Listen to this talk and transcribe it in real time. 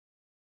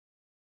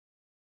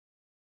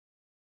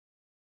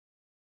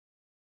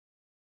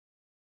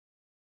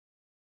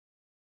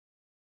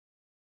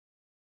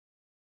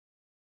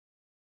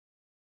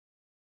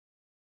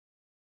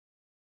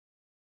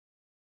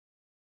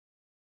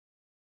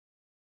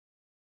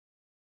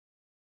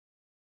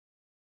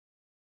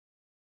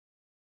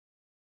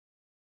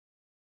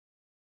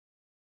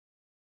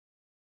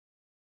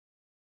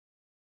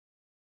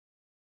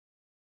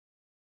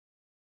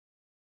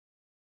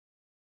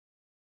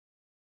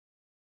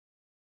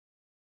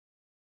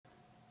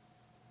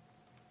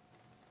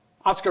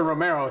Oscar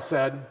Romero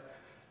said,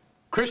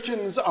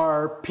 "Christians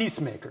are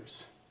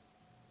peacemakers,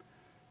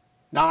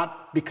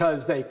 not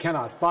because they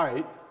cannot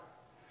fight,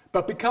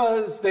 but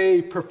because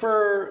they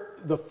prefer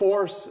the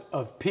force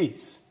of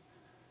peace."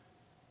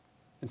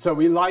 And so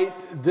we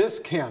light this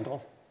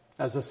candle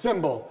as a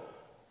symbol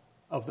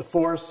of the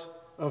force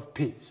of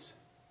peace.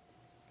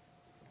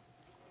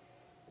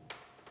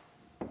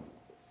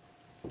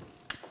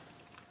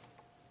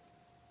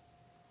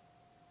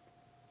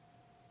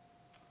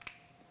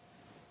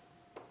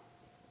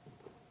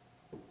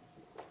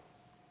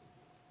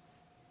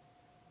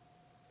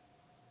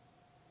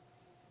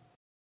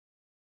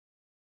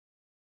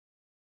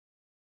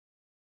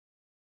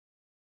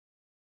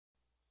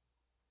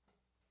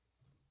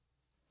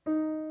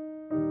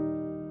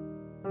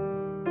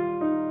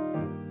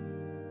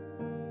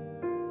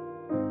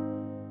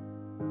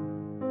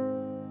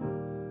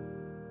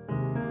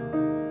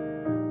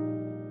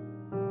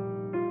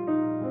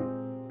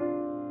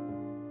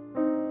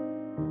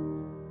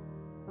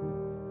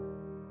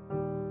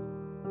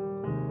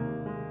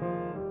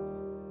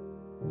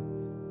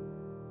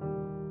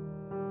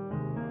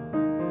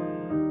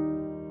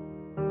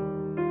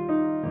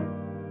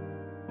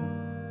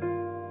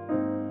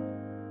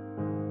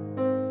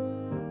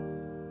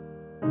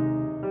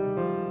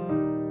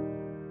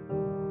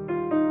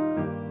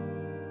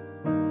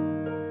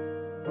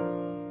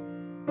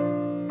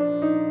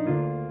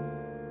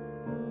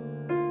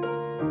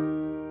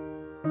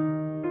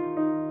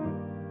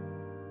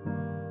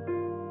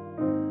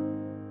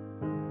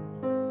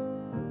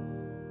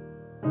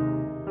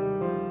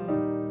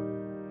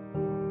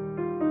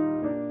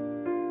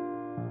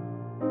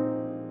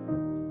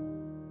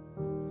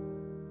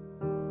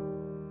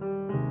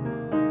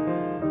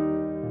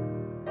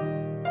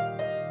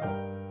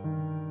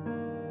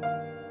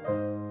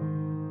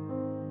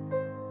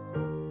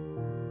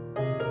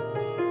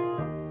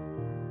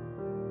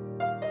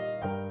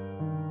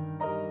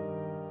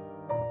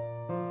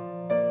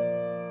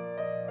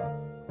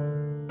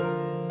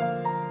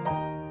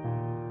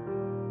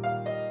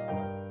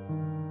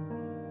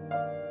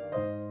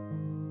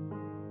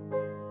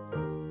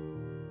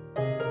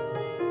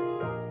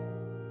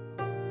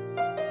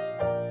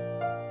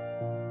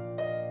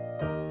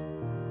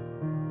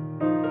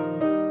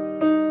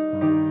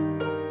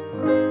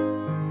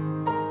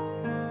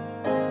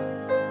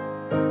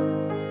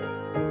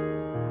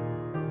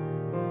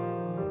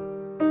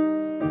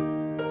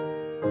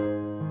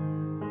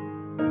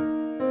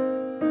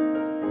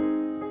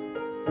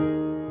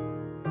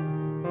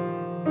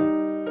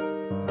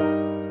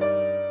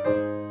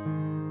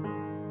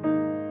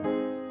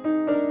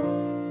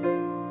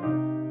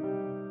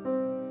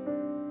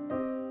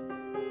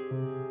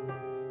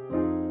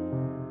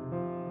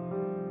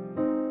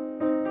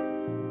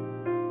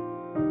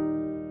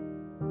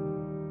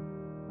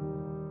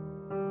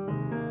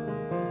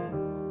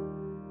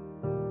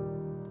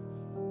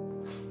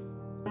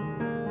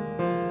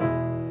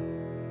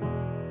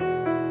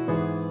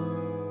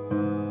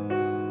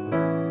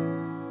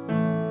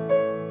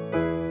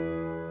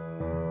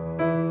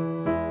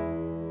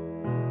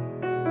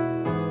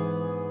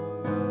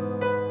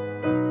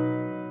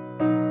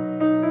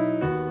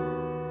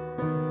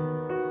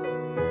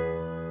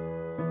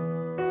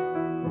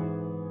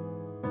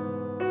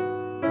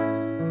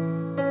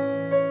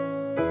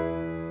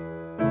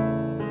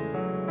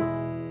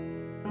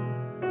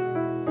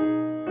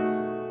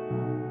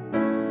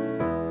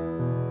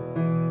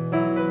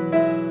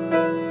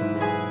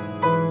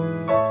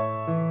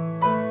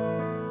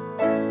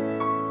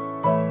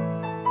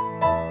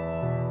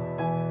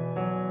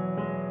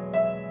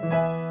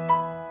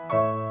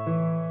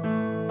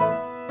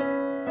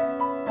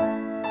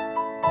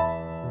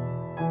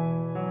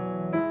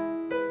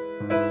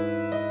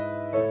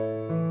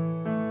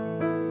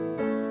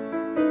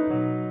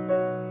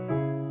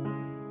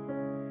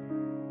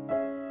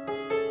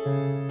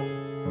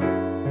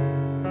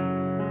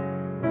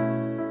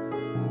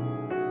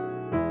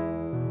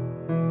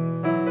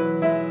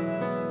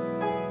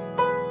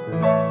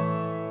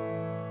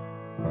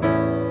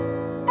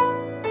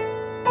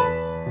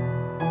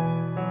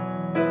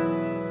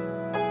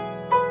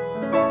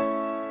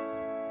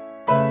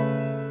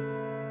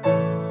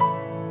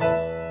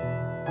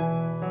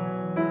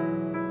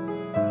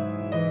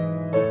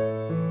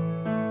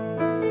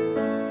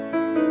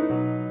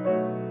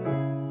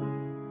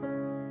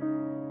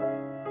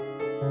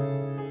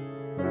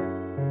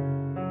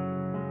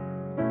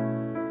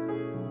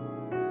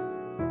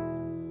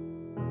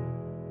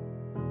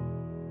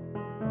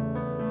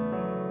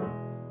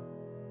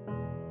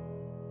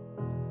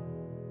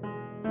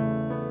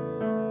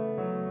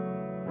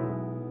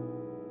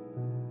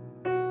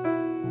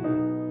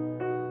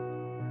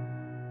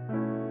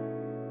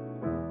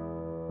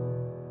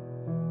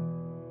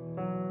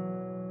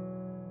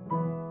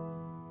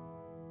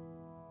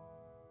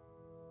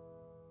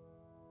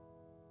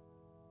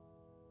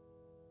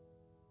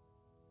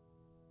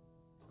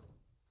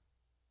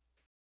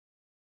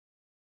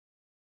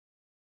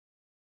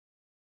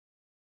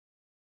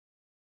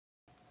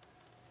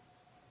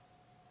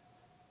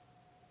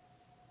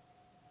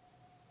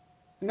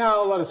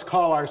 Now let us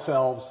call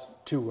ourselves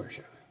to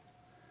worship.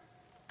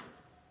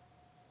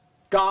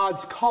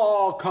 God's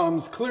call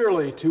comes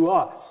clearly to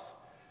us.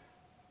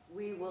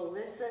 We will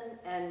listen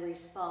and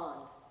respond.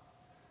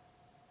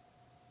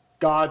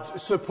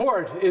 God's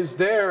support is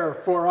there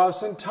for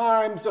us in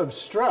times of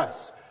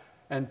stress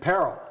and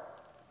peril.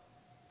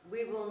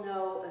 We will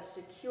know a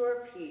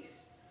secure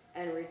peace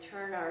and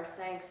return our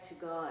thanks to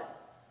God.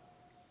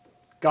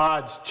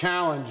 God's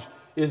challenge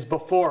is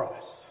before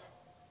us.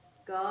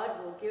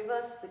 God will give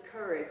us the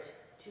courage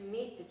to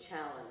meet the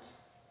challenge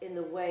in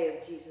the way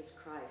of Jesus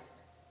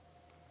Christ.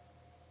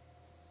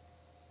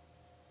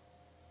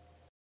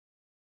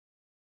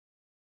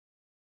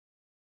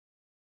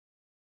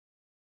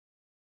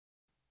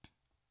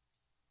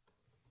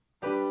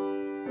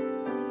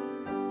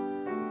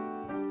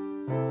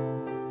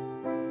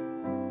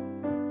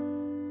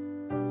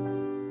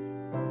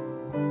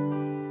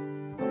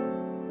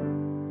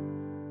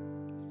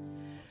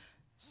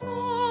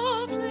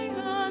 Softly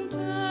and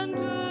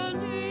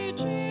tenderly,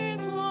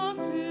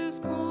 Jesus is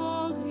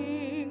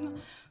calling,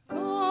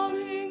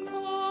 calling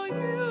for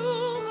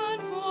you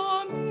and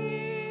for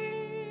me.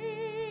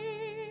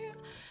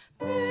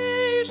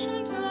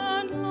 Patient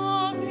and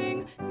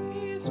loving,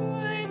 he's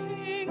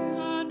waiting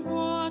and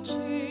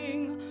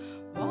watching,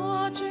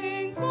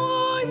 watching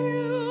for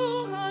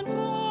you and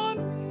for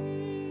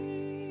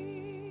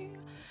me.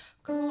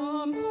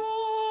 Come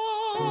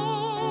home,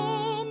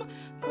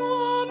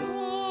 come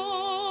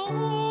home,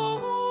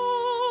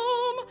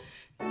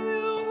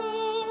 you who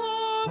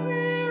are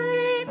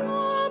weary,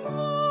 come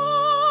home.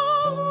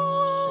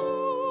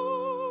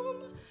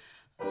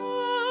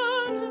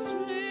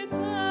 Earnestly,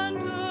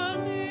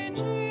 tenderly,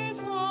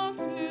 Jesus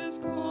is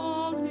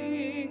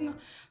calling,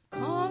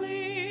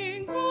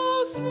 calling,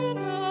 O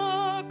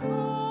sinner,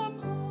 come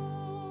home.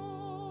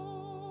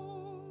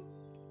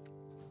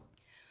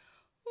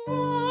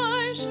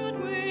 Why should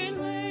we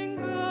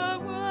linger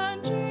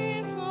when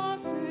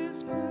Jesus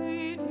is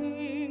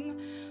pleading,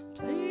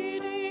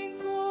 pleading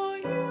for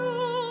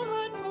you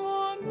and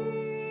for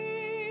me?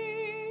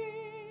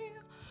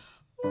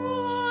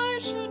 Why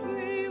should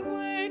we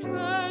wait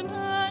then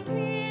and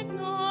heed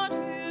not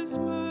his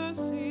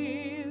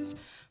mercies,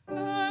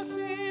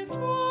 mercies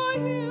for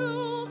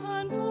you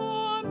and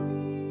for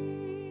me?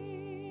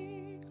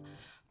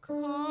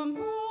 Come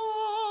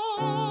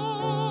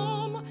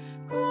home,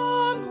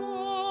 come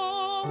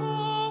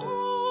home,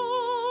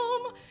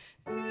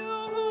 you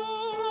who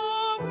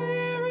are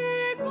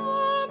weary,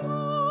 come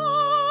home.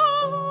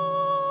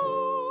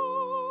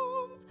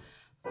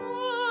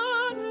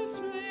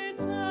 Earnestly,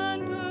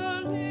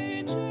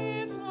 tenderly,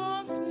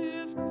 Jesus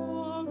is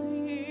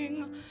calling,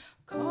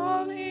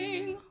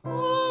 calling,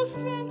 O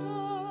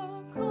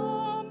sinner,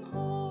 come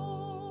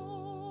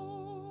home.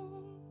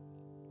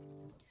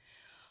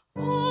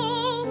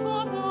 Oh,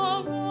 for the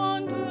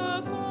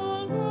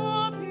wonderful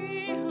love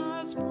he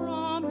has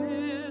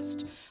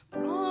promised,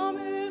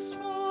 promised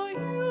for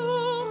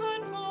you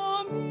and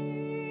for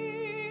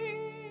me.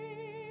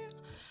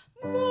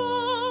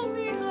 Though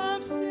we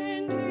have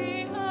sinned,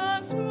 he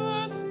has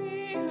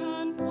mercy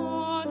and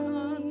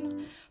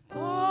pardon,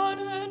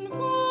 pardon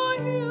for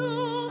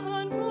you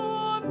and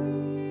for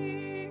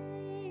me.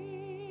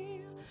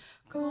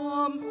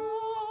 Come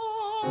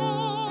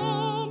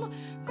home,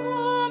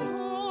 come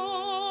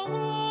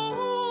home,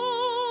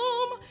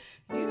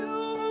 you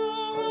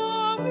who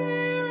are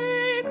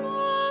weary,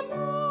 come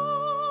home.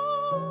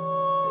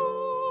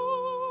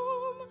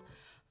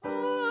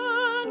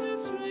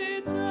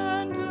 Earnestly,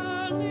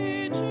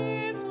 tenderly,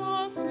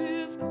 Jesus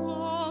is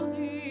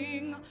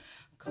calling,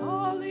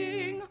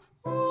 calling,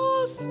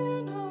 O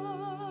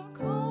sinner,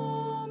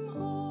 come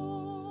home.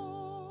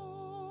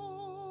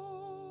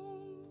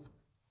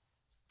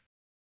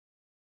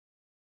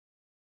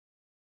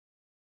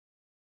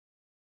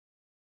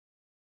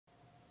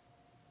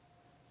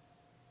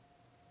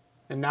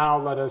 And now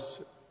let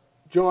us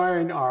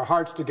join our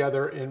hearts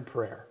together in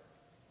prayer.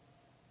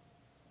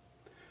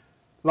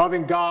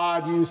 Loving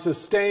God, you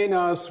sustain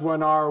us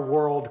when our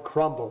world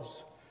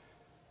crumbles.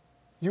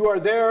 You are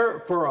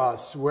there for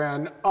us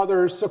when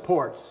other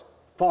supports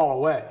fall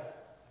away.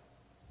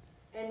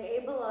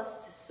 Enable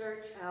us to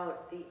search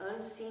out the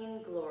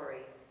unseen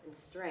glory and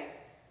strength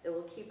that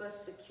will keep us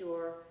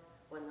secure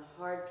when the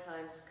hard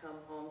times come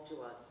home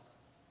to us.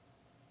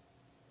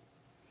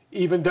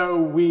 Even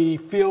though we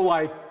feel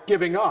like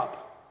giving up,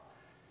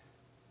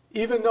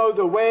 even though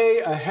the way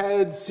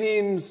ahead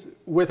seems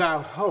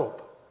without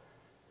hope,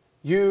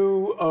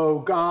 you, O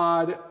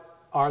God,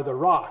 are the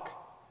rock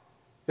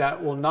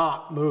that will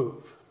not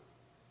move.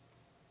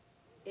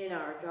 In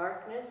our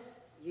darkness,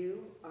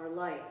 you are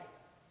light.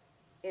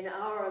 In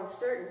our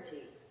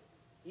uncertainty,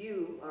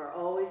 you are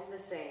always the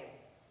same.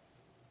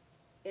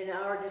 In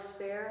our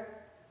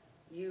despair,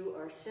 you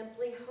are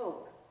simply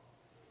hope.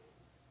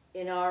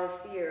 In our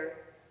fear,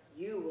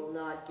 you will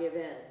not give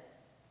in.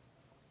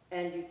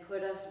 And you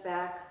put us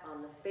back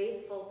on the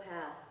faithful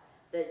path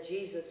that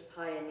Jesus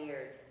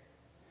pioneered.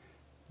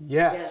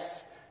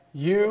 Yes,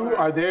 you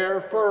are there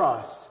for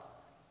us.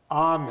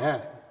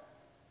 Amen.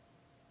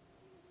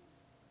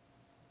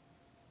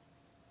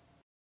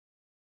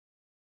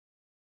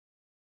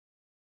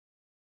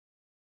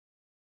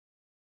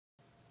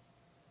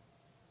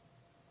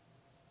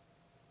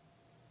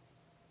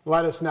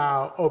 let us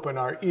now open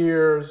our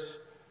ears,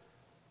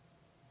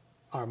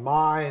 our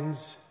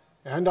minds,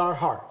 and our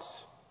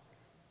hearts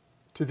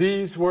to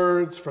these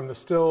words from the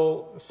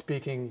still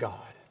speaking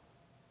God.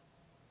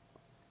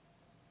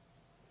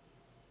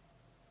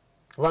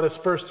 Let us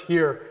first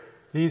hear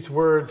these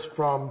words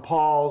from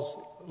Paul's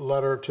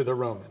letter to the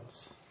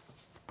Romans.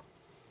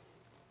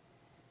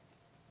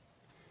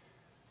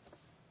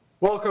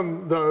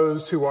 Welcome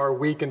those who are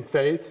weak in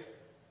faith,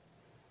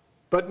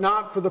 but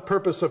not for the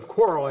purpose of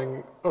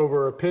quarreling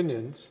over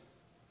opinions.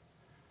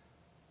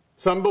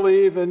 Some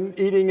believe in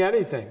eating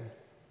anything,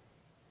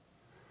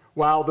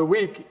 while the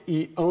weak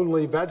eat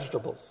only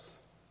vegetables.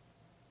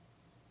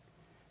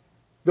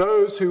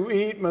 Those who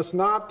eat must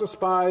not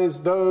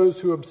despise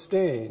those who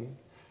abstain,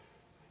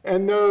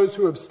 and those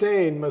who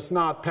abstain must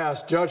not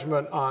pass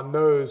judgment on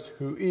those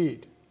who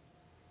eat,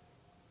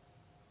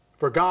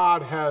 for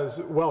God has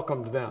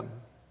welcomed them.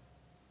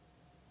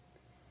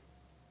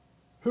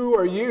 Who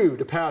are you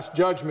to pass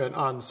judgment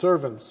on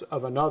servants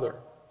of another?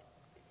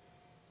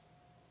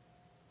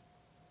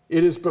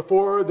 It is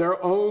before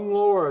their own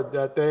Lord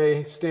that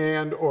they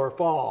stand or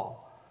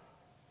fall,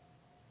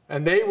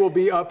 and they will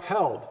be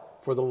upheld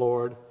for the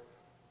Lord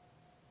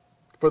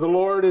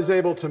is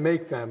able to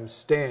make them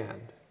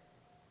stand.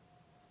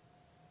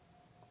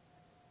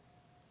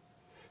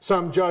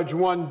 Some judge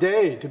one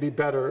day to be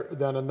better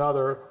than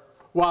another,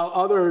 while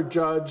others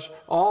judge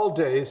all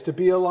days to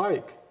be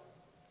alike.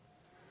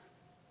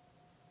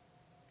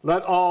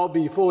 Let all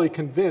be fully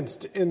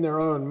convinced in their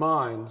own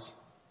minds.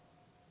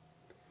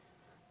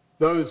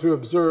 Those who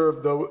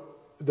observe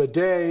the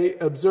day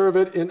observe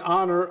it in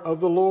honor of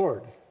the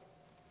Lord.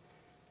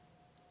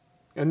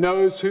 And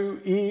those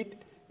who eat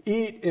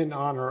in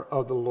honor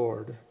of the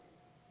Lord,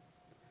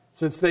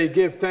 since they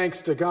give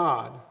thanks to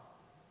God,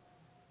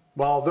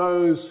 while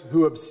those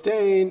who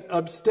abstain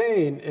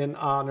in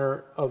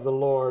honor of the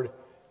Lord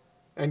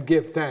and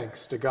give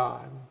thanks to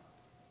God.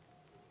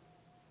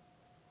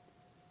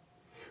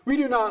 We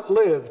do not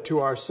live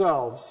to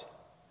ourselves,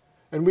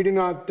 and we do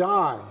not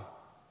die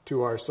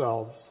to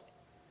ourselves.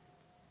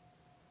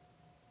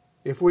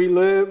 If we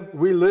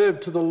live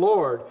to the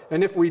Lord,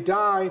 and if we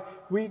die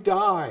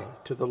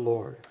to the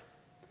Lord.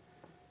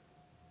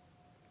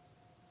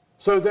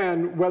 So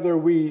then, whether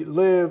we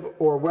live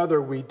or whether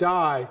we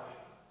die,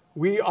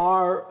 we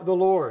are the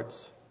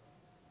Lord's.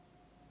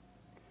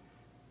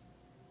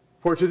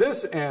 For to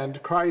this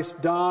end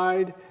Christ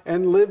died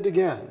and lived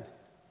again,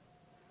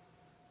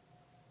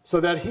 so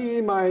that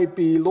he might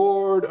be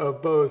Lord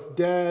of both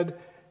dead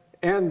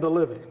and the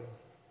living.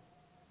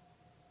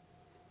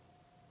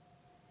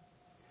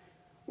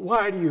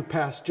 Why do you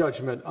pass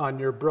judgment on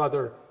your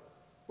brother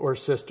or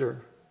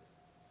sister?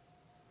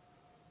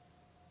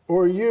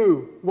 Or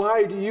you,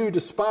 why do you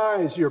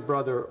despise your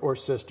brother or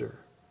sister?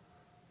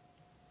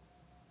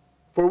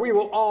 For we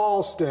will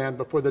all stand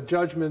before the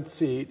judgment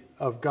seat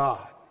of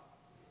God.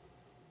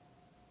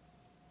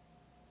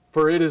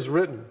 For it is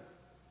written,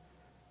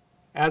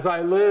 "As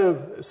I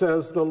live,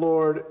 says the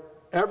Lord,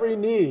 every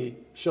knee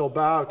shall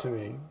bow to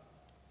me,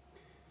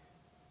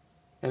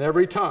 and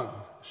every tongue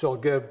shall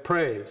give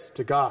praise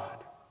to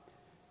God."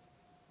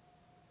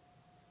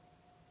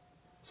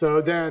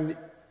 So then,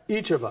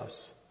 each of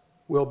us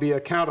will be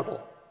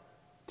accountable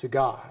to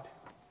God.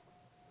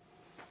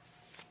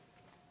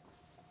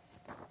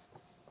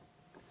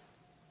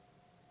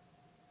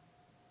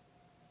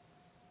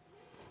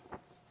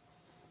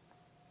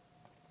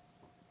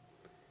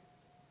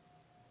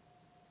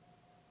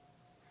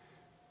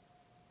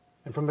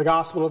 And from the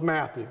Gospel of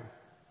Matthew.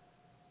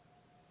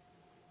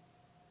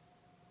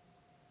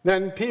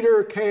 Then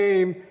Peter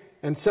came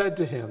and said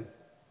to him,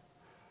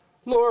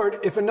 "Lord,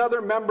 if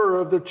another member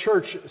of the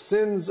church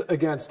sins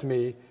against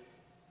me,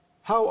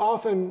 how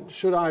often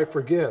should I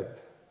forgive?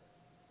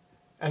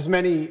 As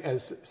many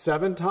as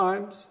 7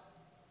 times?"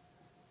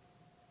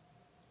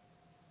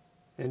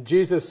 And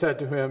Jesus said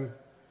to him,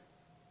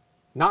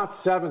 "Not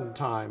 7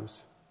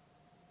 times,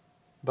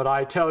 but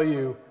I tell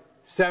you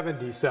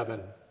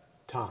 77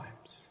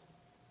 times.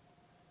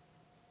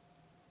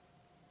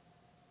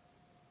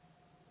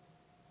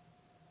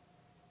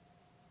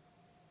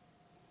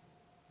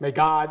 May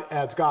God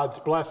add God's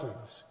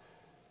blessings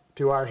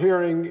to our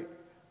hearing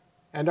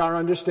and our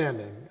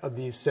understanding of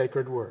these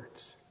sacred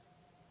words.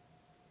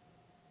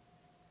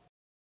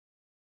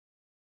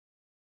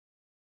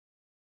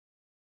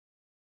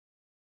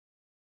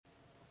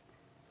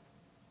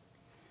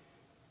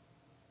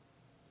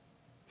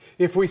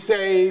 If we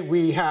say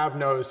we have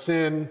no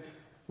sin,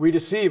 we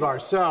deceive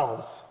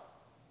ourselves,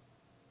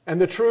 and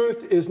the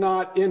truth is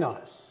not in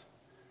us.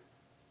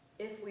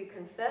 If we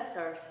confess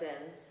our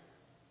sins,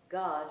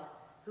 God,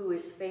 who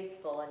is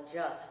faithful and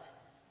just,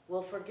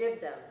 will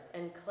forgive them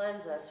and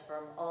cleanse us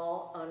from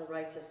all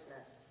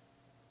unrighteousness.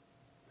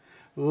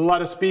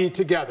 Let us be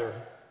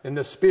together in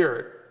the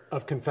spirit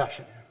of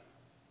confession.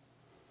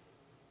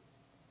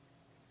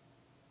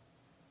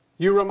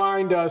 You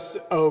remind us,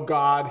 O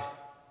God,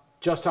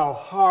 just how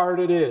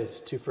hard it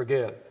is to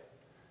forgive.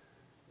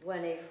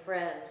 When a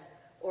friend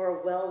or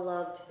a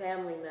well-loved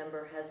family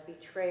member has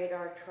betrayed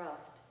our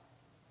trust,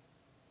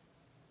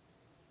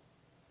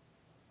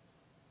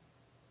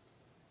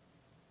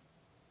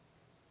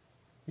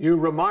 You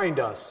remind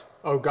us,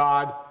 O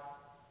God,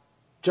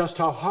 just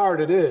how hard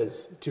it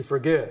is to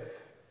forgive.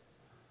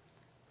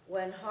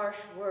 When harsh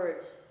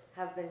words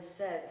have been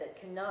said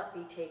that cannot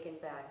be taken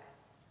back.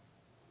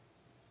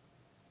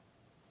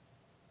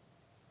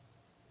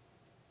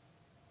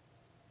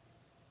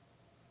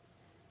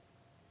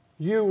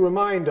 You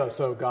remind us,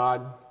 O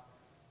God,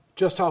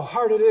 just how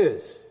hard it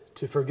is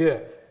to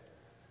forgive.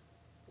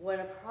 When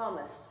a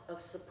promise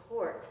of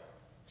support,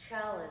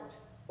 challenge,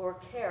 or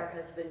care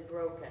has been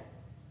broken.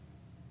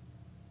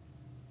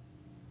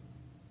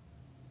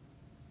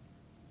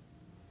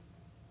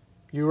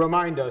 You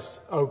remind us,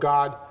 O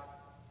God,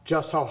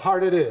 just how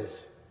hard it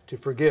is to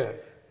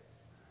forgive.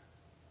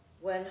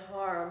 When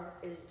harm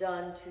is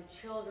done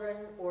to children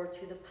or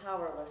to the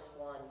powerless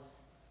ones.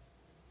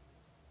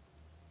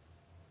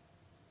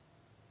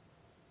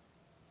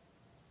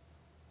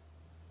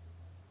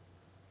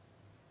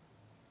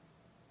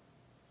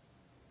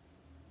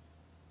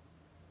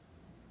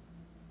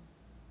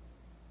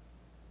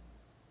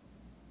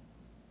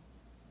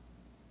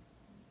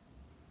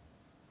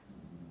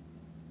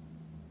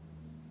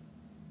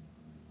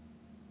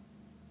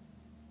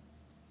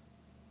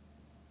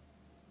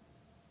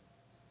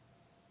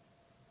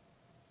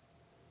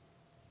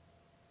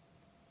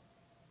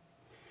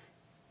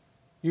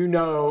 You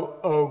know,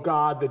 O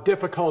God, the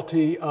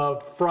difficulty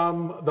of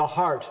from the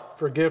heart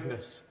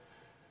forgiveness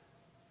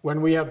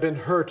when we have been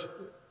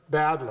hurt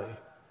badly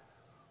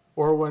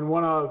or when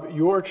one of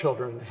your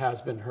children has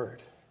been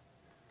hurt.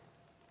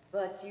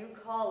 But you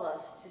call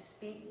us to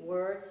speak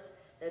words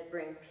that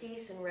bring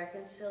peace and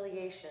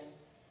reconciliation,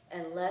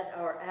 and let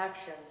our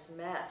actions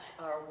match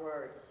our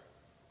words.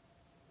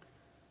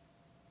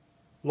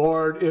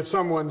 Lord, if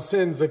someone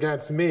sins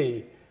against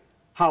me,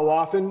 how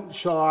often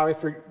shall I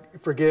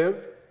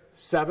forgive?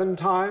 7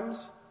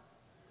 times?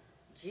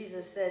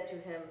 Jesus said to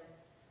him,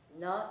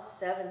 not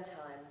 7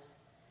 times,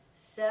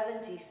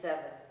 77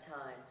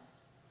 times.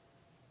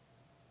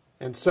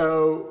 And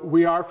so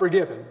we are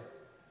forgiven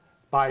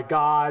by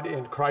God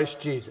in Christ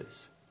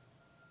Jesus.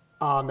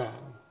 Amen.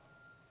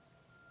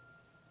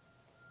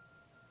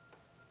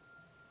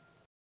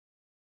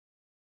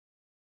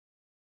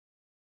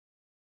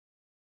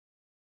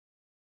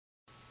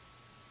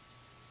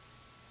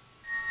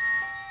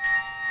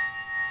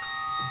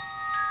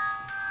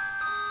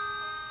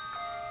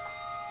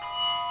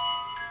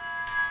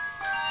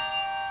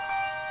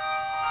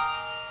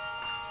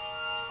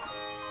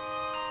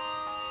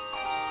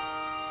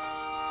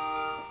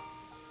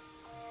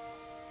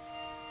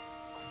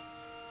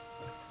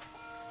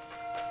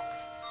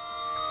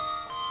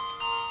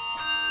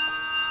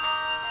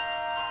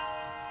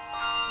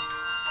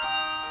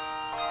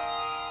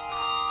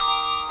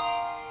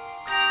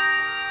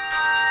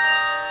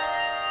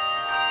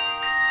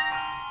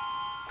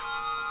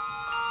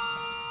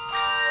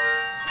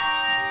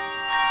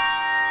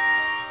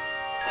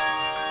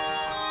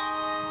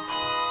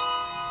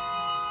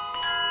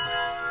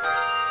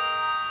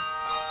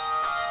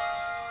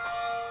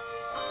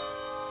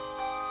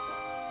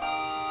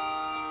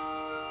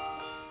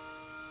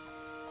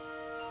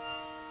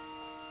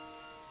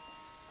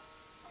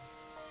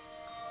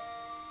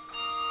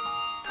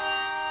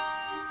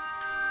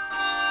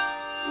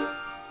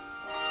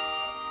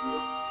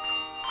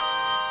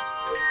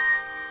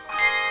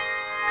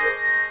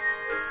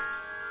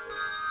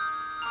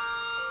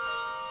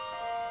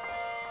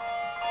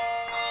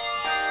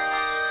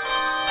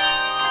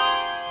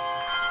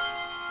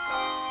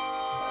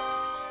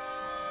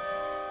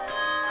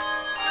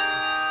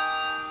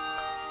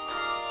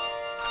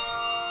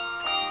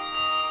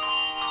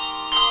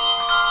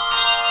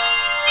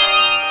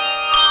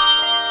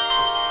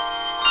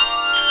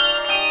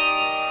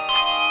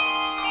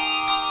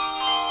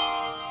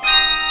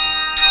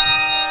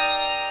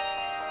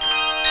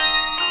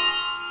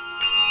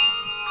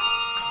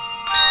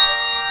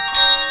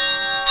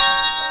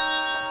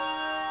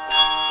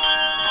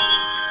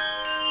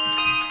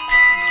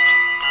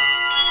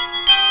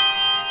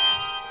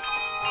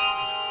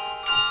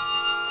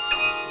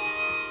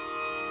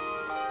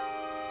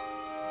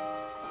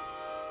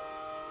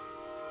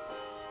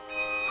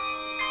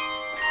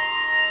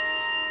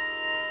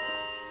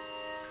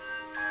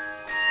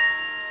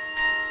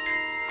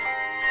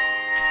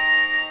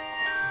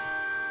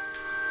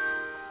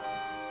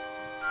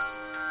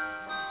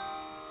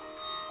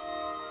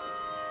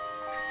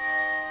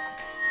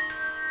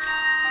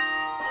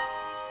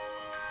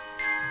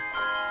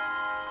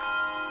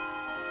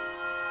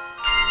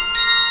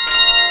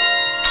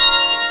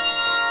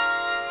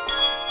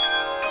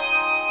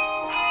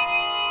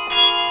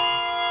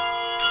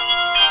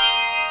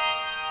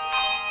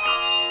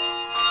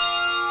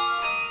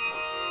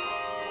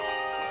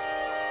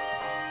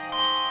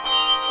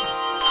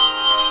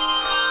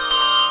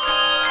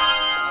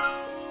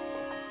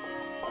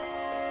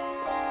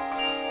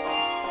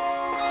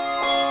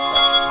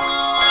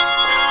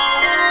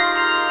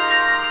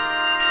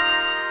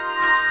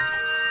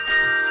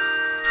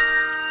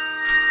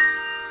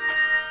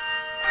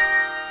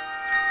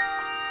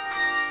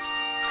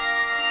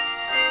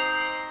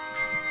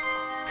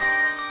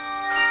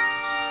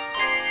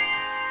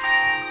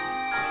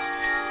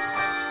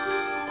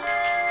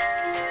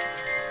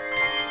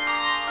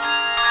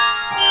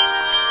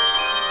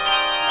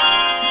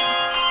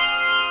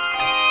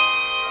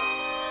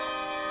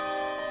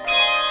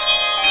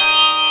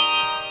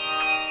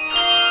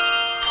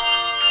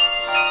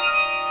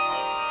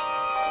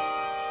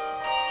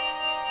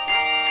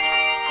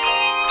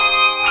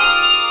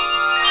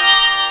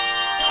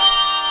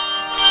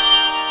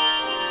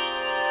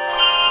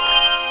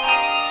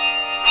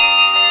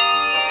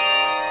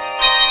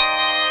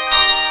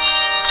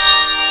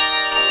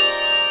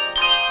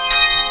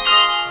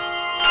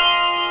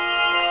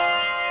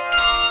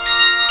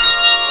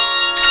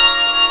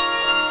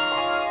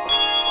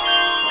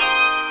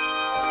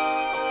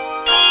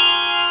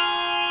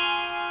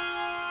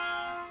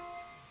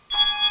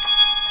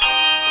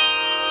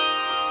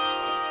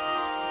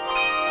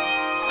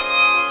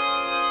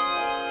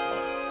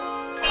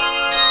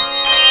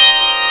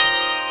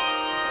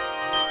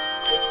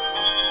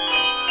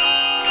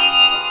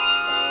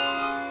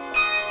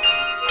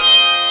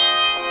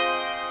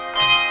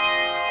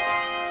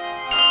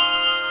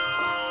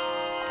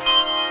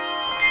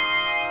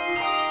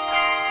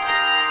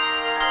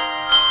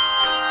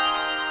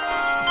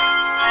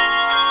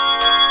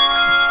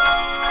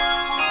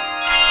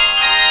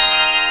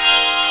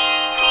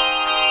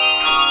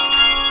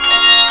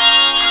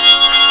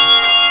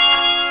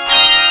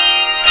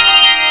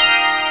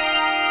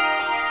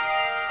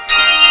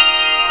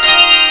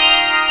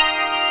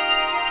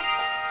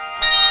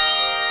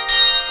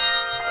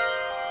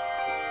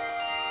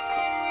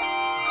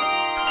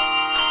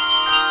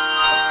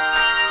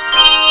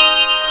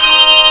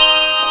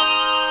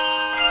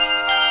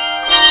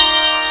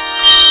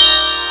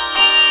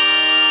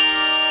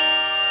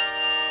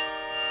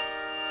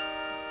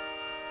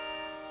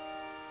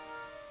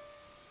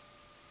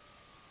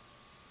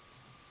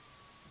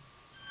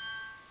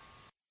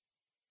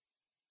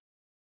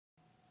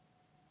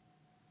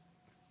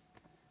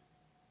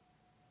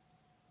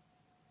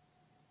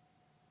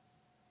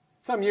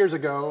 Some years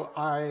ago,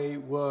 I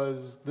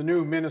was the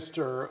new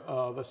minister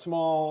of a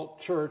small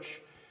church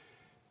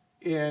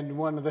in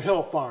one of the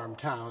hill farm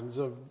towns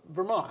of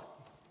Vermont.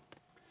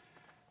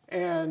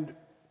 And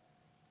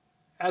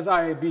as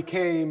I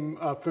became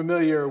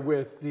familiar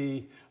with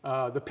the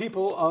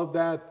people of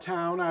that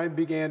town, I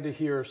began to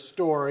hear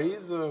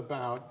stories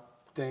about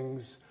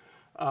things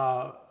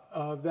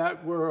that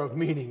were of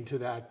meaning to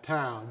that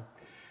town.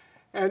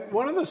 And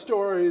one of the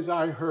stories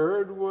I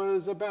heard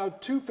was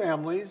about two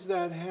families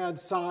that had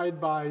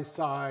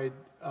side-by-side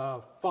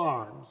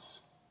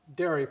farms,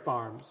 dairy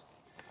farms.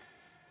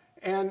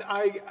 And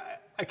I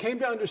came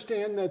to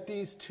understand that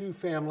these two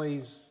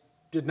families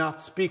did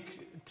not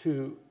speak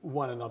to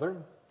one another.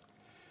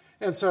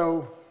 And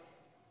so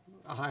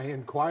I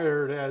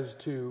inquired as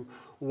to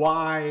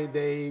why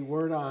they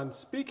weren't on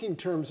speaking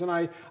terms. And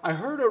I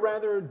heard a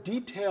rather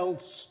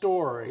detailed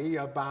story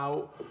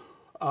about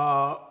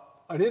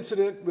an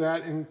incident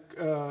that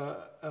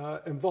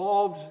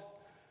involved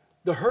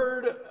the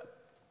herd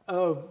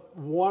of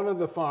one of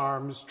the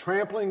farms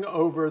trampling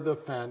over the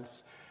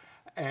fence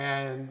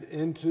and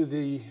into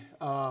the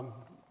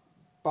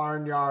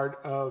barnyard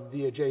of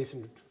the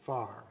adjacent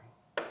farm.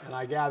 And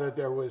I gathered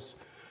there was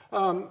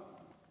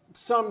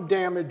some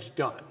damage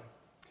done.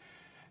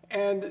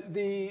 And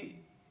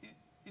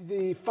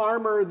the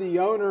farmer, the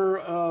owner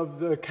of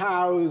the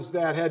cows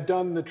that had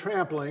done the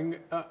trampling,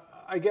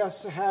 I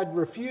guess had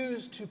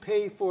refused to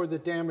pay for the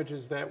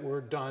damages that were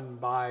done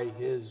by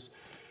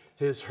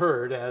his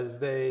herd as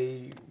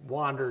they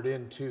wandered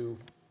into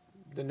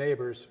the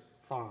neighbor's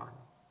farm.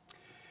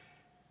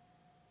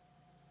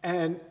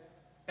 And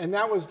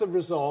that was the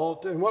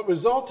result. And what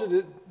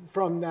resulted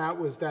from that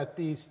was that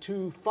these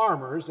two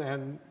farmers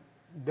and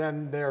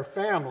then their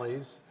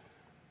families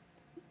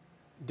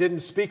didn't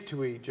speak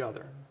to each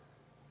other.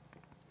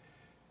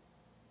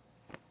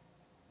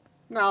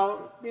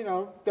 Now,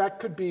 that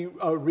could be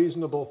a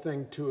reasonable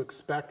thing to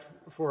expect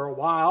for a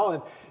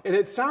while. And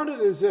it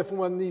sounded as if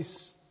when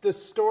this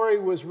story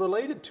was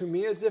related to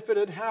me, as if it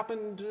had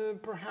happened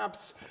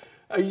perhaps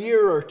a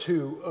year or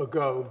two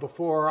ago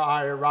before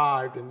I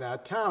arrived in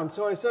that town.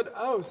 So I said,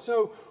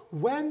 so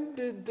when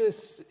did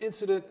this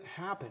incident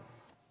happen?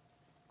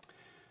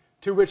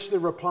 To which the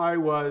reply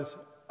was,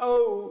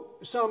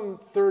 some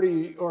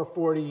 30 or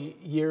 40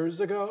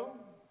 years ago.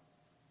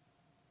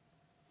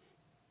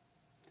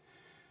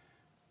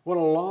 What a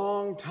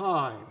long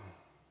time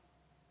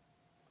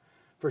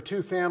for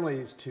two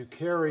families to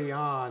carry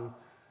on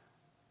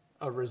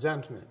a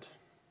resentment,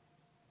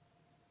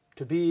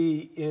 to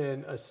be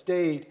in a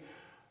state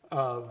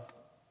of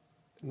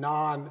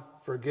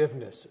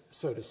non-forgiveness,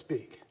 so to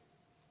speak.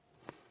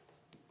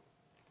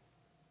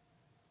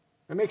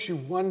 It makes you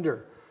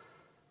wonder,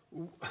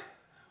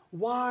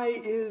 why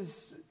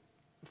is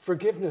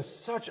forgiveness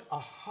such a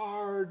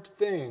hard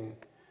thing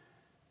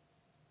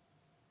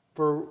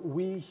for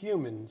we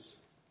humans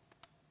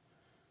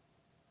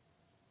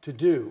to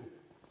do,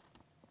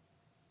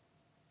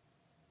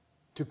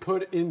 to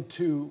put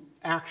into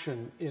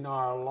action in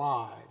our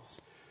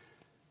lives?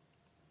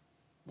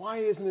 Why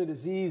isn't it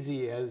as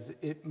easy as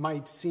it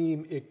might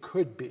seem it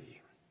could be?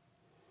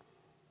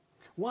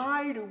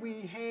 Why do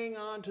we hang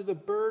on to the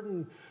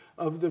burden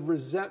of the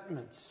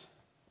resentments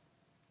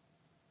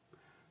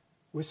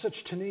with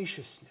such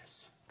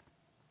tenaciousness?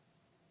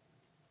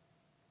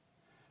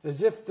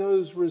 As if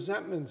those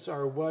resentments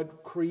are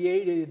what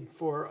created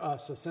for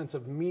us a sense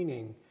of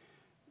meaning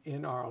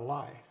in our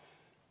life.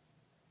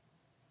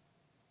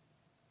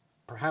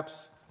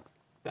 Perhaps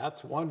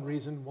that's one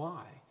reason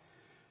why.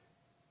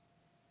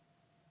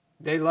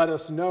 They let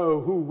us know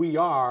who we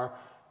are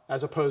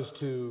as opposed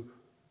to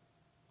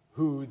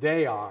who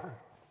they are.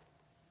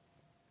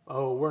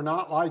 Oh, we're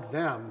not like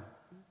them,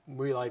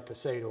 we like to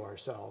say to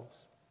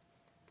ourselves.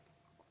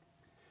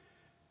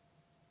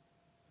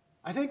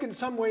 I think in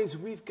some ways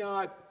we've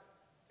got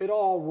it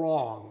all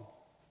wrong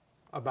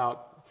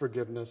about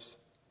forgiveness.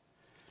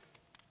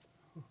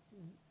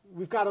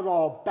 We've got it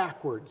all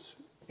backwards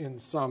in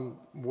some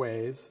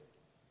ways.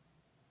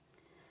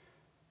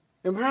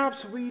 And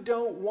perhaps we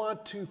don't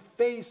want to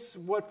face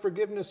what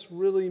forgiveness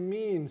really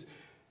means,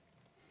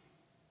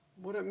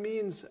 what it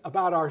means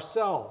about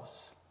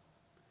ourselves.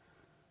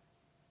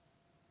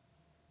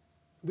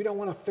 We don't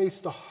want to face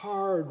the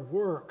hard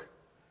work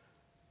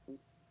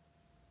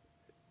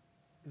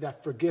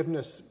that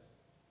forgiveness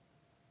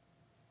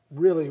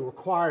really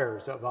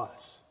requires of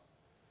us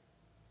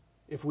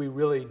if we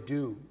really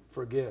do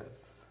forgive.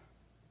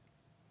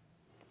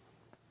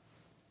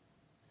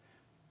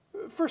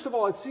 First of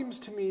all, it seems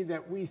to me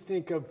that we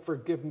think of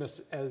forgiveness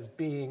as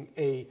being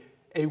a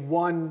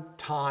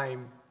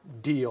one-time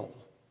deal.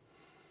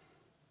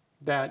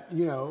 That,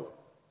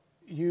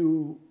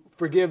 you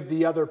forgive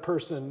the other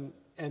person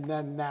and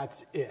then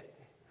that's it.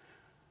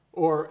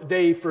 Or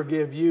they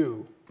forgive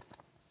you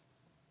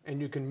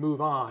and you can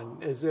move on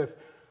as if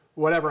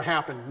whatever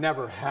happened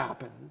never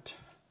happened.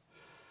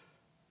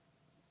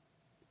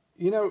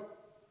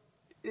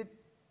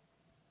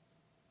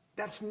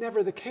 That's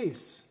never the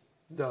case,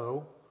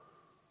 though,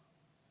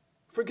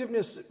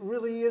 Forgiveness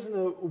really isn't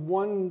a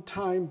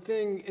one-time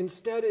thing.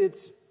 Instead,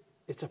 it's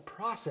a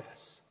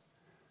process.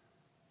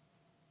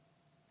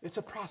 It's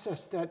a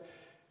process that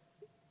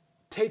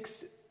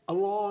takes a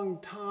long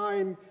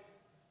time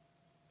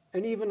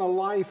and even a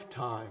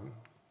lifetime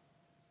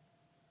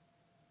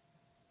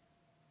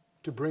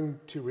to bring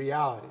to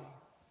reality.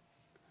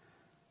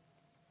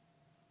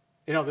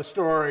 You know, the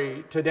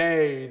story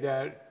today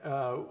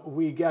that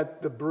we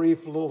get the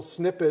brief little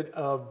snippet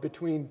of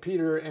between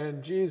Peter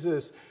and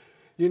Jesus,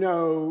 you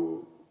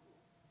know,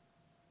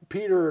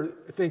 Peter,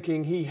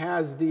 thinking he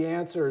has the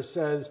answer,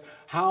 says,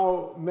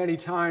 "How many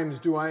times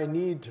do I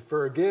need to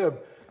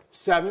forgive?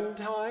 7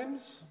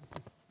 times?"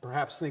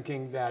 Perhaps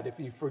thinking that if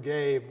you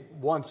forgave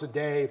once a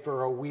day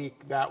for a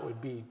week, that would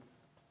be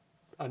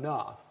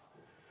enough.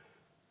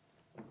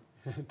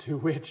 To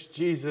which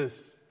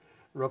Jesus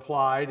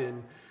replied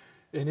in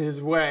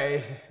his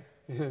way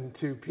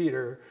to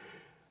Peter,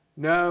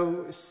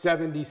 "No,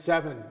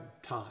 77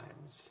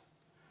 times."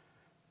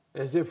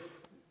 As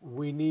if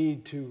we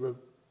need to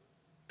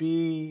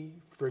be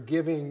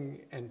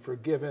forgiving and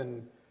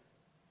forgiven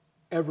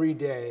every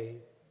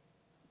day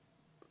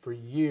for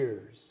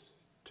years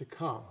to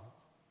come.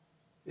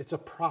 It's a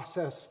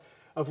process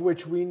of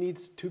which we need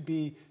to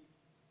be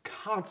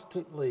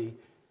constantly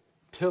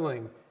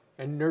tilling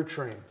and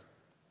nurturing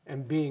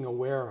and being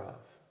aware of,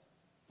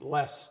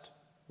 lest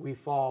we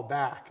fall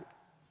back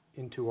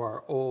into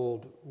our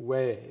old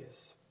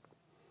ways.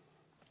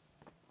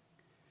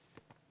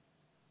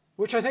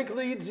 Which I think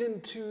leads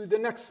into the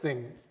next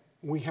thing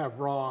we have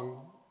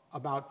wrong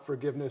about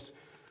forgiveness.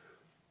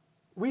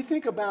 We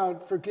think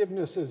about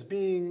forgiveness as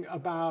being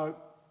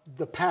about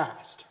the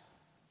past,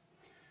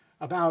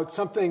 about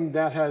something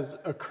that has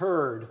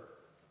occurred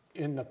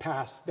in the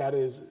past that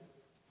is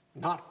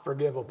not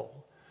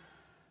forgivable.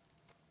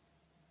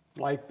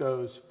 Like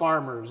those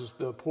farmers,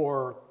 the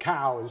poor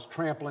cows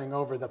trampling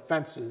over the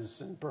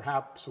fences and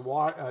perhaps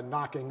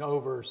knocking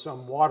over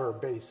some water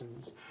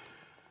basins.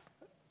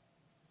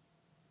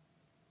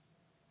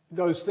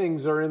 Those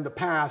things are in the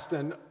past,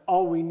 and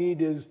all we need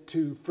is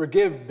to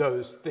forgive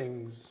those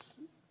things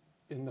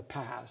in the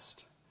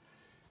past.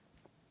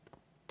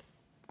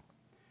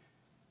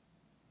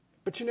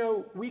 But you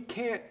know, we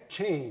can't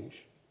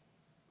change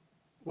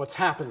what's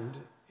happened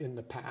in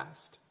the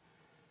past.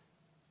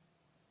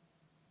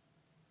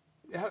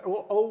 That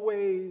will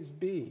always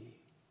be.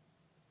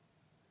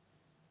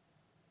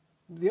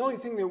 The only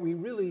thing that we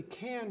really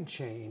can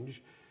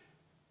change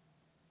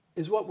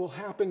is what will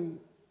happen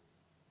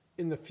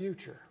in the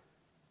future.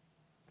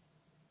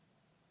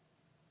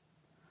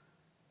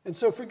 And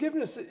so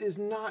forgiveness is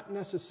not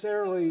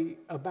necessarily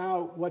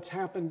about what's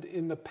happened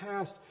in the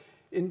past.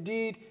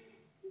 Indeed,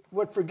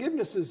 what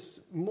forgiveness is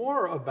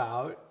more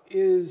about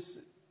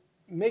is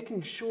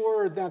making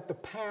sure that the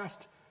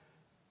past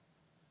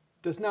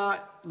does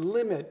not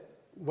limit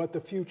what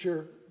the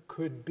future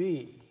could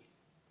be.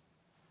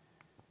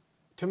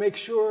 To make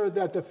sure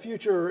that the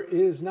future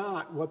is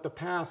not what the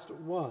past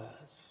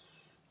was.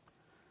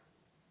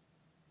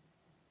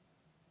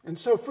 And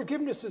so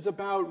forgiveness is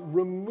about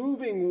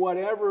removing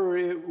whatever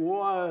it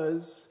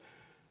was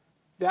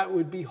that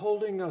would be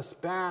holding us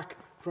back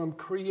from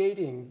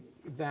creating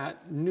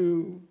that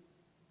new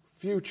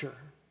future.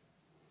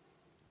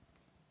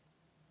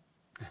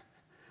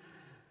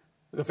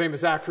 The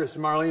famous actress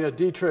Marlene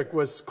Dietrich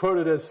was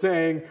quoted as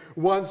saying,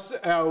 "Once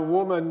a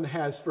woman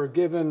has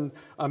forgiven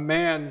a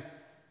man,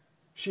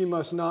 she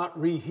must not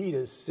reheat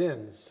his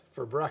sins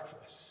for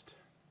breakfast."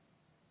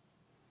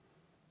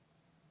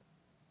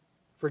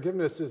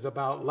 Forgiveness is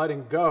about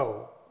letting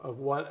go of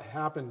what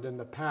happened in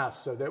the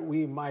past so that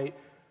we might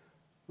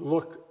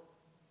look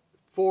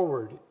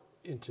forward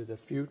into the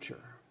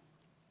future.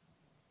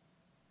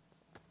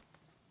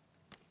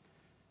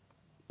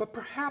 But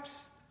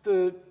perhaps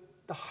the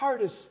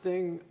hardest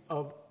thing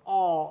of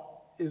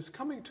all is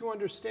coming to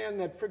understand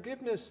that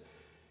forgiveness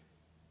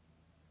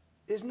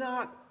is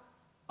not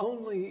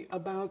only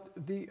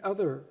about the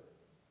other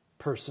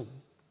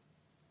person.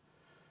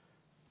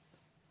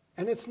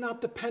 And it's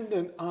not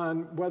dependent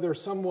on whether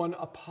someone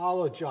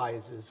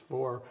apologizes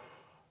for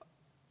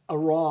a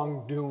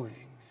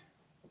wrongdoing.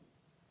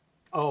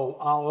 Oh,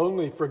 I'll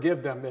only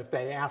forgive them if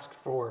they ask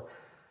for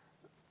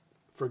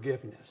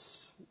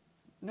forgiveness.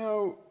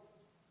 No,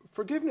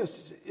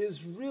 forgiveness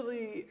is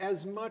really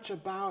as much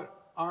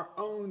about our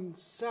own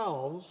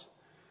selves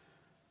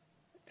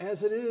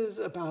as it is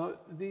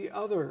about the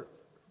other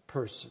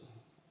person.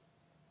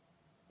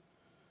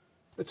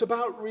 It's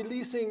about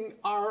releasing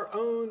our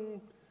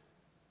own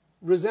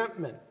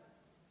resentment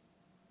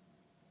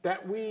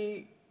that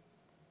we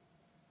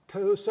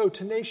so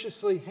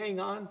tenaciously hang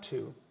on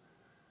to,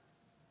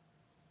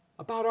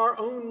 about our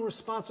own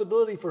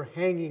responsibility for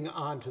hanging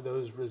on to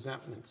those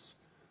resentments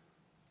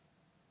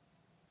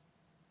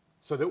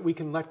so that we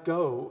can let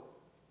go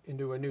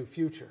into a new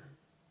future.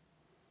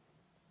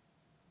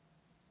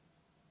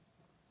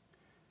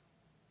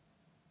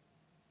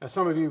 As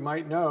some of you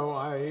might know,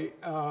 I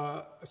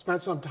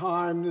spent some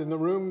time in the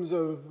rooms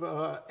of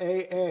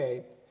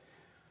AA.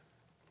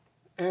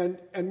 And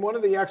one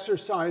of the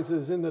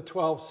exercises in the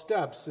 12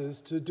 steps is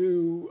to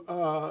do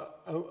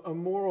a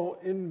moral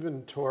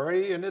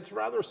inventory, and it's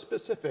rather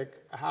specific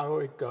how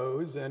it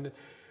goes. And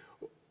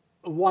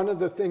one of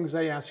the things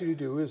they ask you to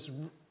do is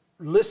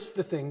list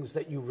the things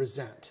that you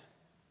resent.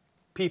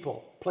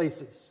 People,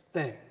 places,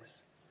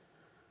 things.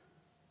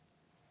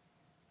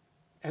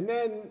 And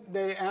then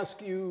they ask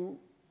you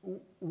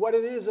what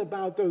it is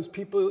about those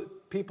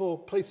people,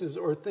 places,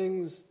 or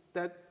things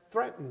that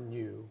threaten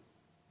you,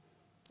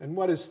 and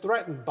what is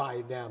threatened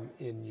by them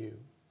in you.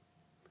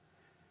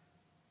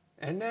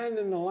 And then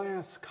in the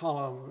last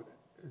column,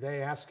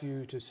 they ask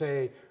you to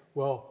say,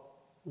 well,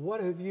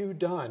 what have you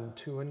done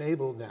to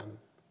enable them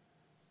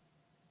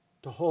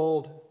to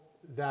hold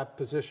that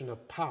position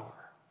of power?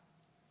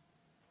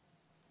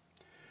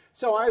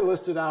 So I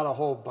listed out a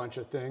whole bunch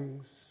of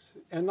things,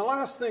 and the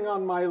last thing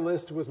on my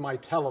list was my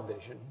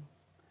television.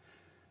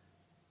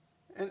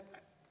 And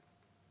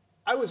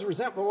I was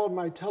resentful of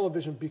my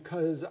television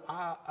because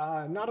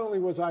not only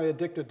was I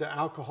addicted to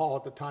alcohol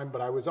at the time,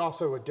 but I was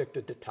also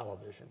addicted to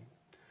television.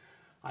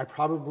 I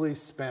probably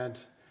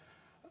spent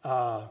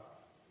 4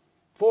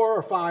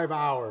 or 5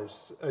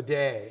 hours a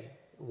day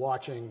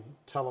watching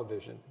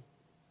television,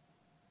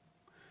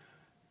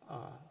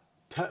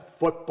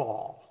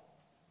 football,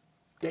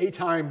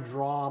 daytime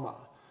drama,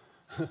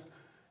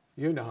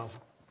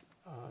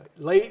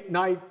 late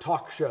night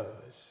talk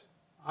shows.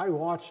 I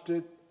watched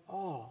it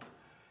all.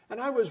 And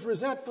I was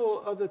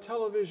resentful of the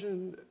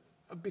television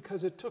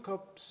because it took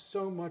up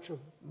so much of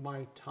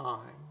my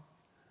time.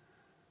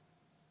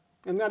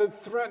 And that it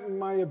threatened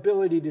my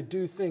ability to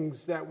do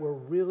things that were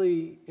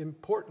really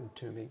important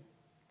to me.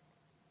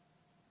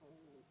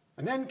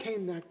 And then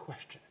came that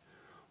question.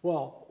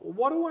 Well,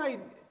 what do I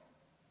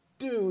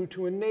do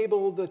to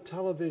enable the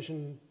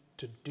television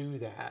to do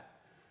that?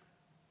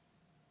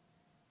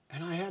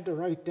 And I had to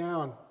write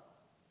down,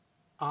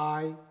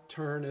 I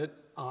turn it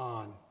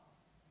on.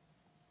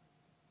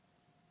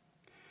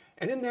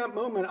 And in that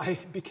moment, I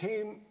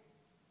became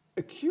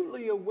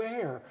acutely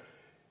aware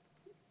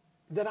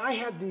that I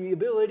had the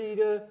ability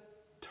to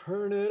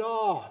turn it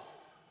off.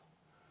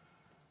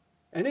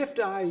 And if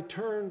I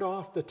turned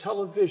off the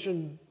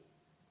television,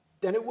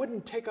 then it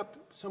wouldn't take up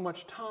so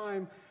much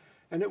time,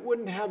 and it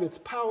wouldn't have its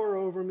power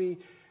over me,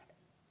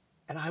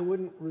 and I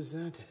wouldn't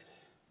resent it.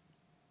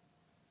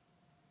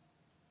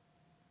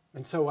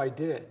 And so I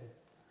did.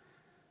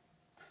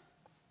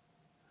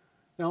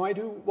 Now, I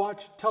do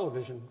watch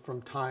television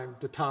from time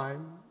to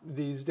time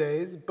these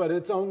days, but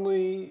it's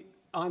only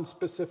on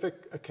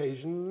specific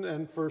occasion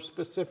and for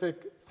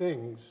specific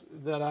things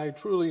that I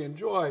truly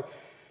enjoy.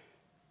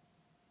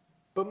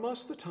 But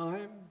most of the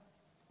time,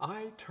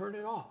 I turn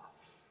it off.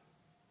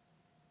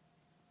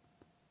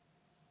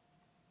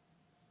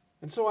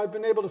 And so I've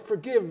been able to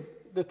forgive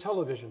the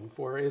television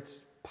for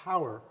its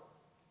power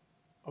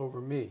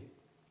over me.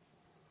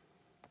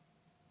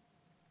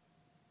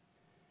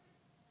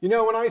 You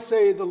know, when I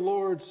say the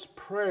Lord's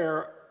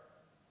Prayer,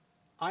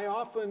 I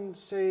often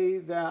say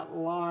that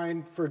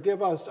line,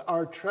 forgive us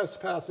our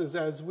trespasses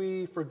as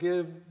we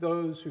forgive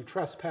those who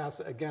trespass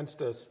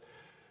against us,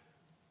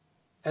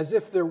 as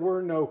if there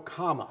were no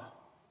comma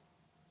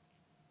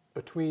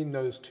between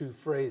those two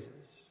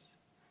phrases.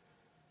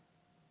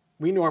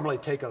 We normally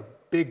take a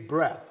big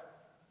breath.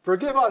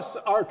 Forgive us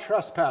our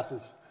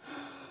trespasses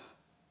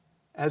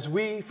as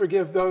we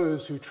forgive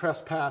those who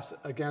trespass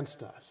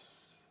against us.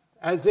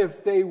 As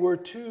if they were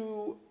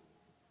two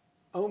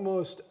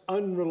almost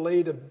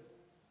unrelated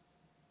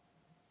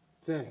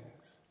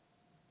things.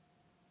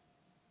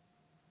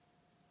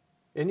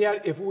 And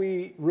yet, if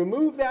we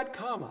remove that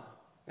comma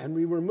and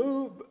we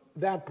remove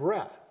that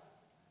breath,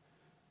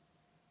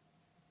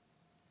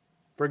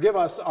 forgive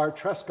us our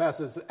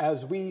trespasses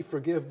as we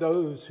forgive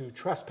those who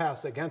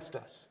trespass against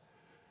us,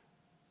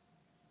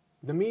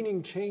 the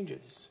meaning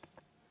changes.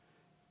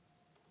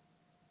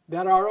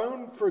 That our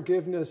own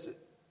forgiveness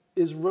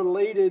is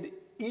related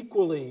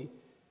equally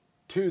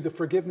to the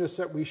forgiveness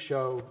that we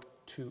show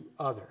to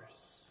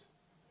others.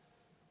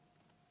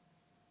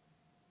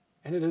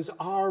 And it is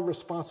our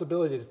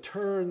responsibility to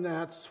turn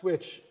that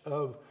switch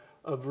of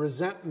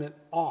resentment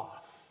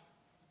off.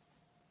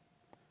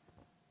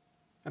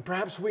 And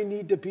perhaps we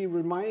need to be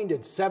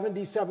reminded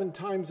 77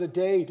 times a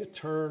day to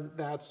turn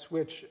that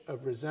switch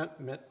of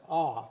resentment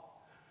off.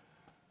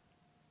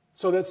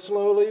 So that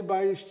slowly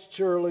by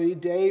surely,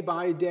 day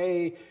by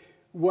day,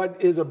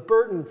 what is a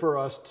burden for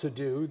us to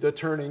do, the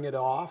turning it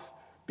off,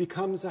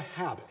 becomes a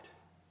habit.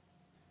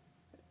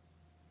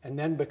 And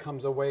then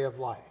becomes a way of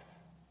life.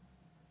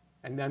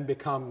 And then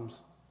becomes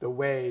the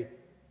way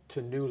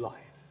to new life.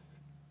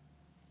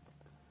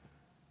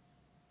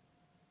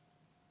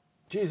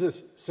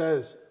 Jesus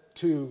says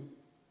to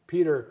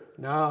Peter,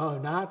 no,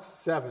 not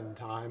 7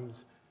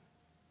 times,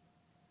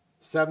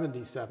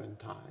 77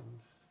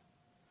 times.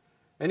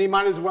 And he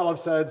might as well have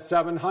said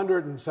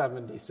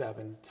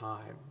 777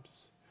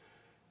 times.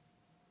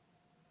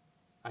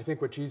 I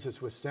think what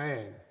Jesus was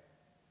saying,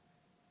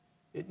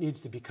 it needs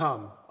to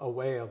become a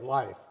way of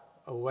life,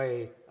 a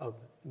way of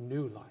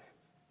new life.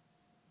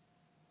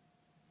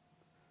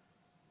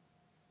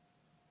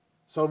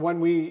 So when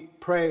we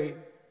pray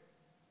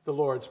the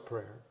Lord's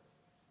Prayer,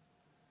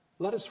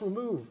 let us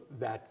remove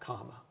that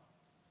comma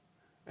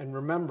and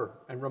remember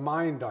and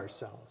remind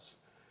ourselves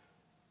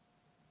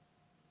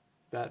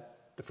that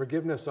the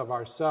forgiveness of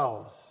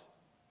ourselves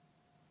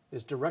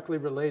is directly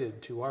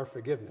related to our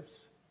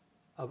forgiveness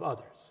of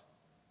others.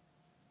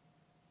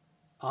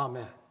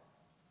 Amen.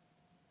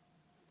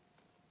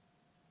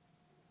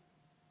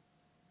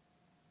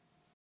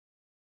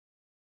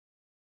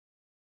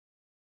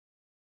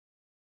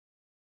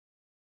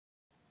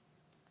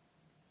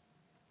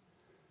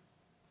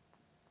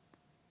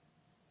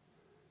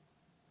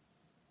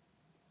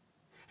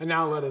 And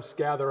now let us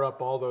gather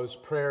up all those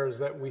prayers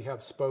that we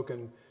have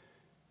spoken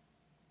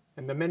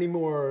and the many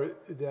more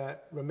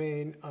that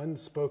remain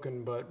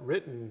unspoken but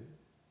written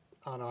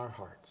on our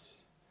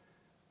hearts,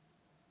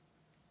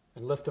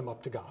 and lift them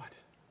up to God.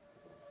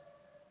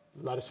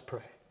 Let us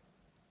pray.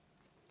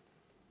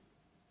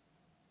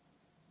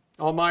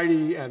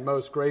 Almighty and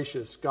most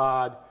gracious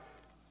God,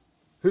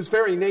 whose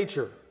very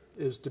nature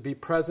is to be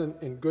present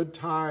in good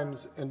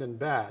times and in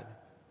bad,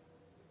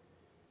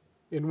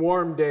 in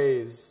warm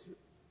days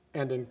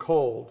and in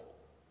cold,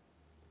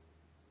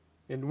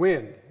 in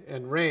wind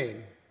and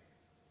rain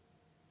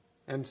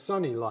and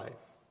sunny life,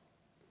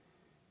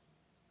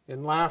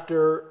 in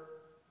laughter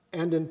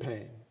and in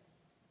pain,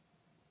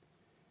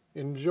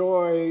 in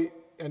joy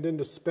and in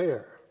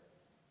despair,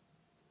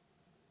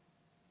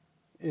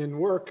 in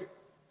work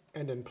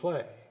and in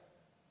play,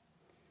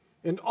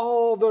 in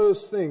all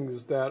those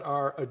things that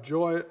are a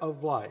joy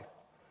of life.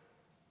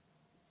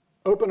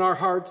 Open our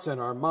hearts and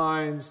our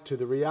minds to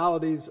the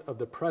realities of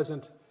the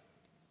present,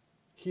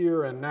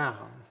 here and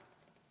now.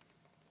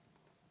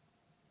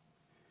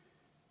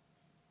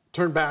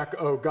 Turn back,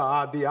 O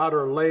God, the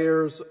outer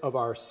layers of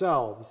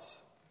ourselves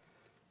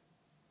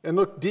and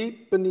look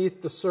deep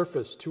beneath the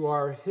surface to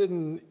our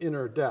hidden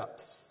inner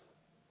depths.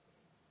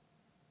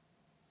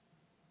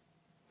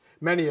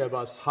 Many of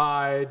us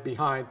hide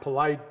behind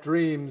polite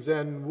dreams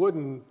and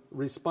wooden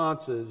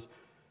responses,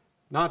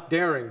 not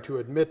daring to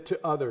admit to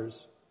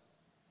others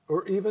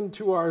or even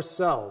to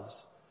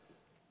ourselves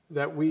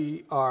that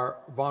we are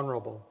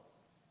vulnerable.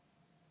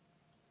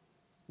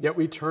 Yet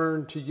we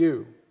turn to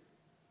you,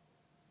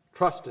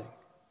 trusting,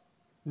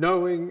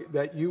 knowing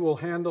that you will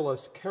handle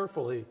us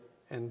carefully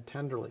and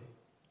tenderly.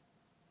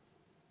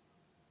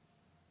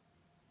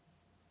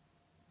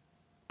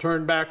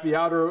 Turn back the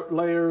outer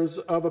layers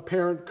of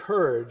apparent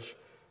courage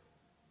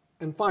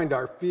and find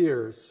our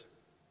fears.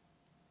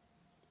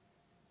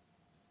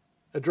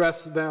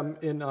 Address them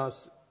in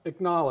us,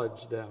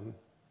 acknowledge them,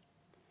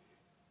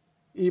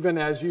 even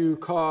as you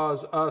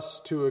cause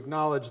us to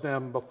acknowledge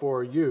them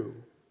before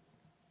you.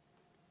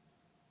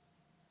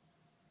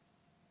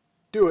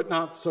 Do it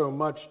not so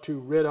much to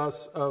rid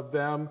us of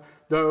them,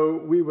 though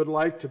we would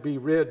like to be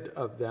rid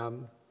of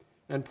them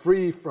and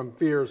free from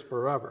fears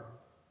forever.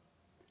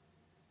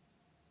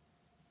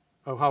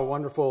 Oh, how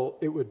wonderful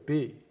it would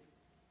be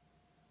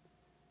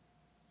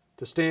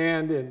to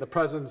stand in the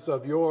presence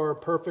of your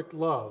perfect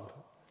love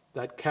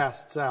that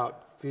casts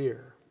out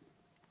fear.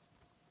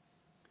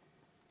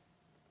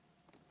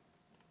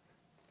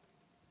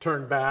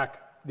 Turn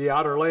back the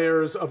outer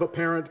layers of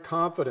apparent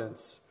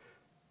confidence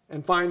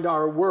and find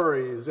our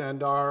worries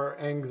and our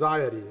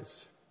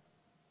anxieties.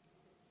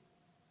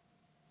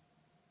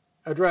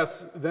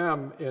 Address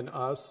them in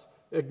us,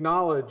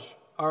 acknowledge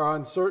our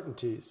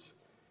uncertainties,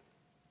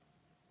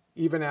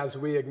 even as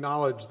we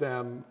acknowledge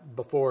them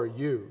before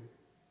you.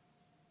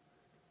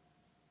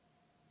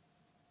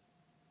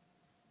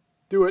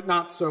 Do it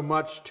not so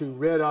much to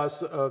rid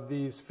us of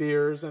these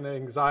fears and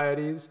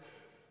anxieties,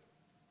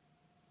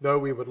 though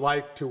we would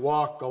like to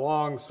walk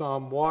along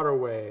some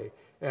waterway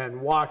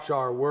and watch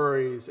our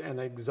worries and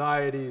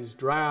anxieties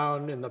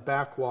drown in the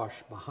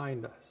backwash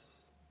behind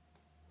us.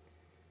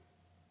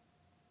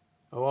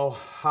 Oh,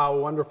 how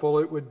wonderful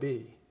it would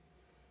be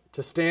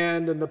to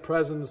stand in the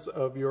presence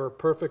of your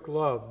perfect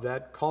love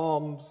that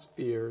calms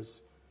fears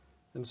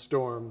and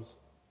storms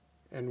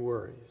and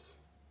worries.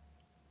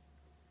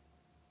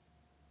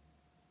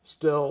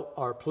 Still,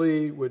 our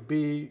plea would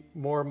be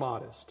more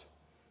modest,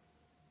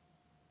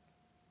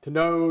 to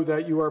know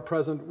that you are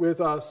present with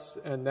us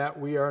and that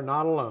we are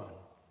not alone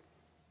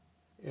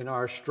in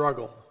our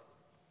struggle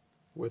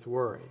with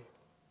worry.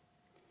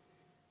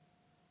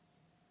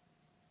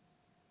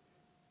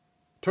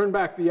 Turn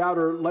back the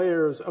outer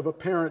layers of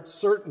apparent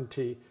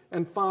certainty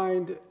and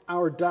find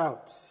our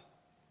doubts.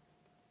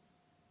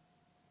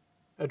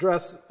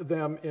 Address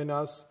them in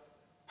us.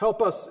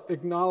 Help us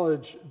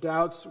acknowledge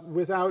doubts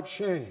without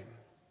shame.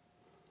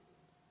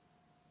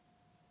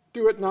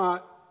 Do it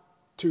not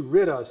to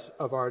rid us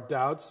of our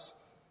doubts,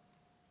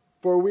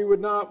 for we would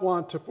not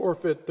want to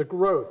forfeit the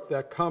growth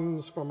that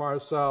comes from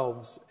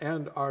ourselves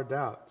and our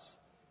doubts,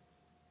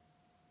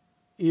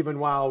 even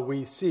while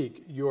we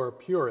seek your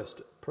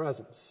purest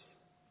presence.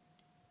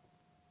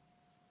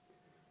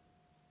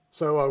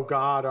 So, O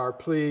God, our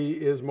plea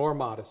is more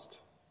modest,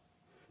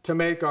 to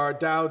make our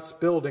doubts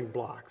building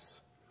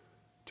blocks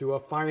to a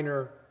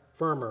finer,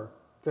 firmer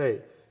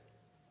faith.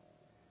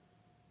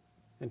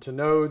 and to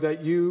know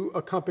that you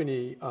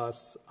accompany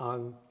us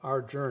on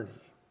our journey.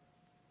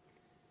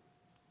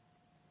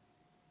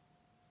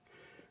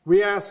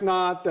 We ask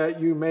not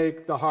that you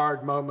make the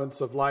hard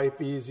moments of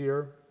life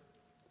easier,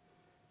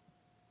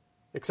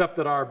 except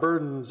that our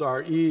burdens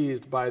are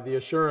eased by the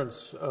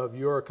assurance of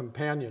your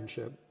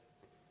companionship,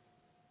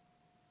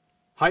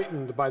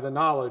 heightened by the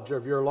knowledge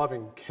of your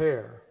loving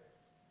care,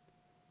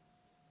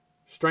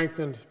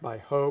 strengthened by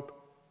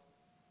hope,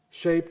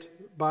 shaped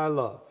by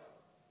love.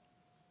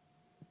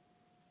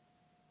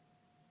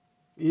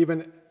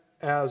 Even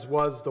as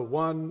was the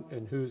one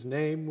in whose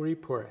name we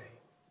pray,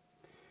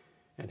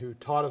 and who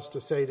taught us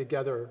to say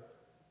together,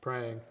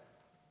 praying,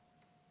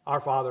 Our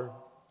Father,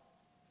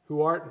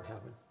 who art in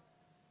heaven,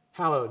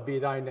 hallowed be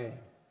thy name.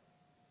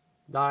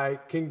 Thy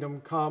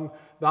kingdom come,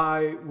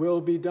 thy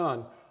will be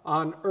done,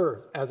 on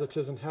earth as it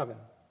is in heaven.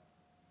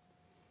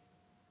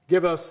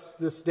 Give us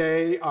this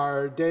day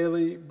our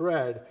daily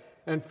bread,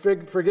 and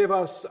forgive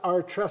us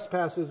our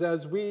trespasses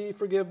as we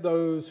forgive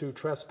those who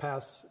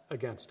trespass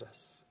against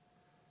us.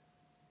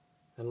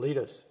 And lead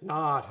us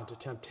not into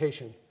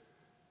temptation,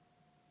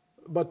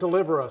 but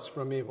deliver us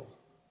from evil.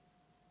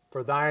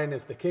 For thine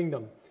is the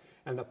kingdom,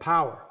 and the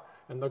power,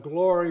 and the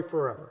glory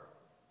forever.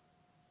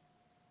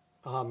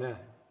 Amen.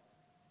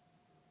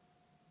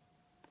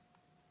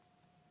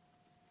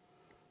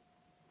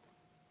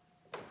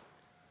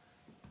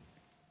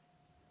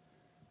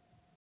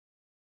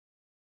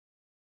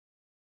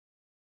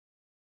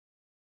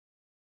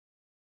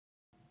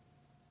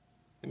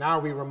 And now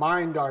we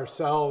remind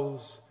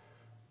ourselves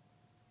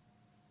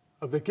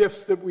of the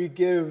gifts that we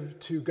give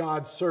to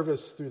God's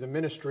service through the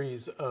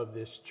ministries of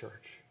this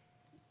church.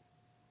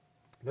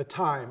 The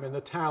time and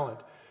the talent,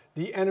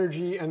 the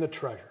energy and the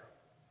treasure.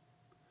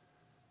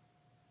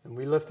 And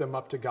we lift them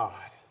up to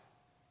God.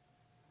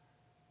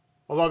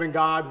 O loving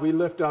God, we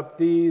lift up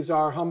these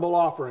our humble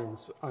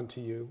offerings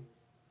unto you,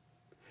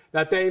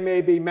 that they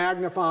may be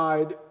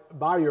magnified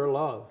by your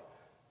love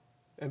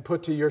and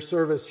put to your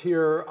service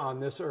here on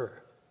this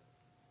earth.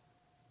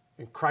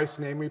 In Christ's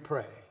name we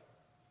pray.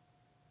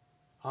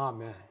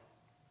 Amen.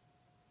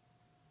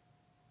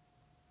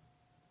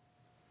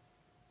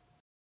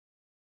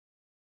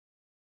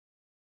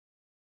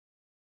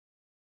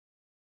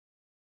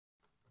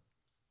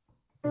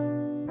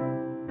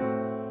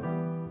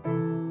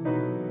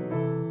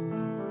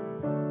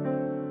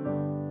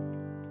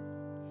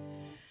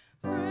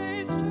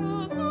 Praise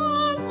to the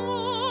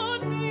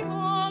Lord, the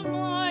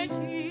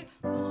Almighty,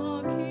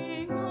 the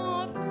King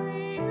of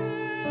creation.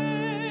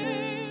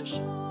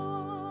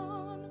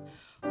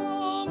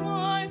 O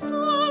my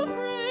soul,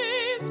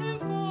 praise him,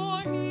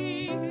 for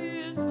he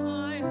is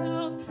thy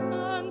health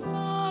and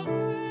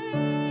salvation.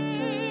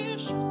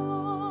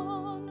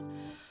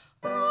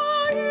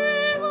 O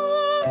ye who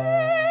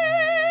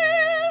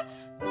hear,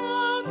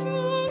 now to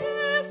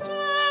his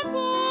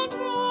temple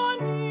draw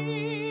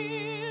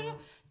near.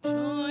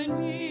 Join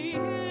me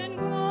in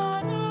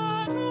glad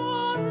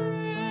adoration.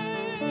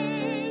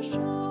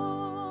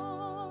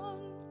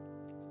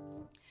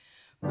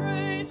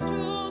 Praise to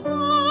the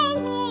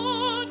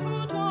Lord,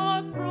 who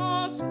doth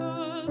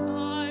prosper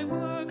thy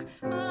work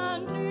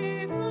and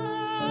defend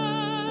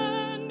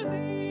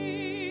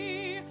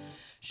thee.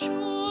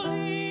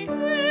 Surely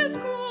his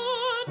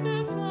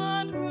goodness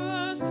and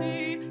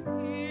mercy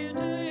he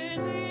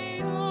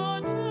daily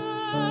attend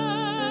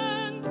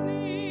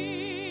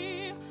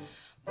thee.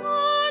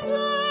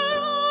 Wonder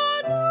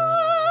anew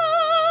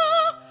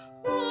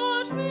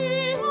what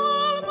the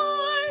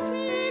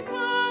Almighty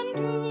can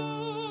do,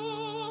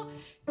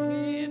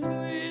 if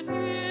with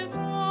his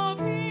love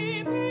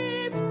he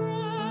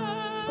befriend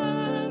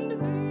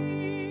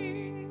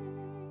thee.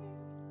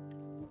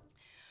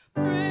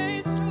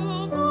 Praise to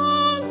the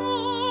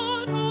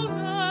Lord, O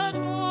let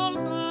all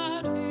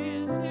that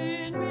is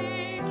in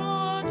me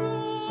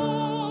adore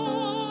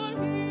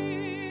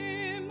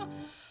him.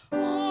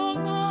 All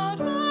that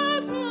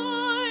hath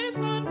life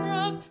and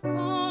breath,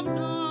 come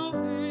now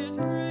with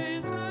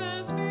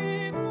praises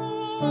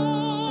before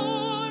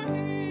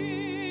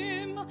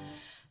him.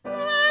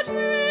 Let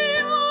the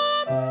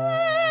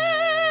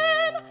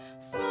Amen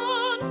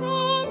sound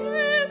from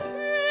his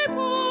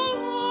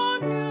people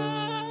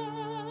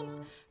again.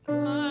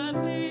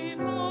 Gladly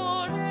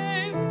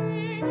forever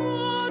we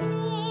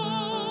adore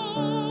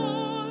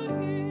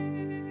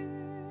him.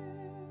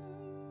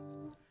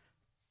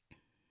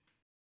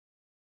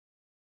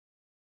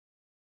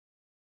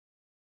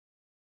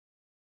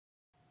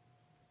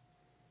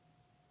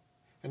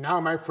 And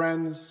now, my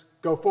friends,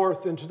 go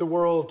forth into the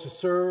world to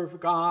serve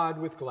God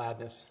with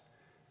gladness.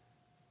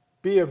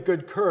 Be of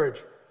good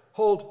courage,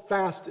 hold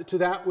fast to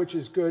that which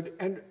is good,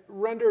 and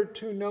render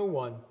to no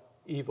one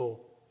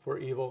evil for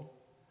evil.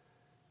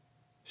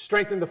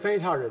 Strengthen the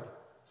faint-hearted,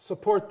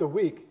 support the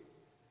weak,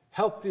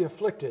 help the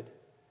afflicted,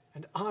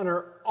 and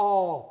honor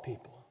all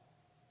people.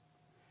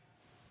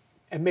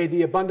 And may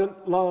the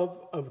abundant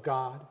love of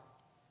God,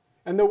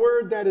 and the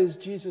Word that is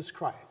Jesus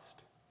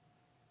Christ,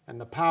 and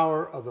the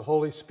power of the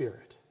Holy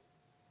Spirit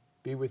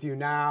be with you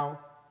now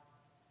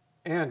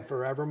and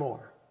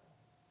forevermore.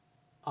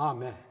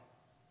 Amen.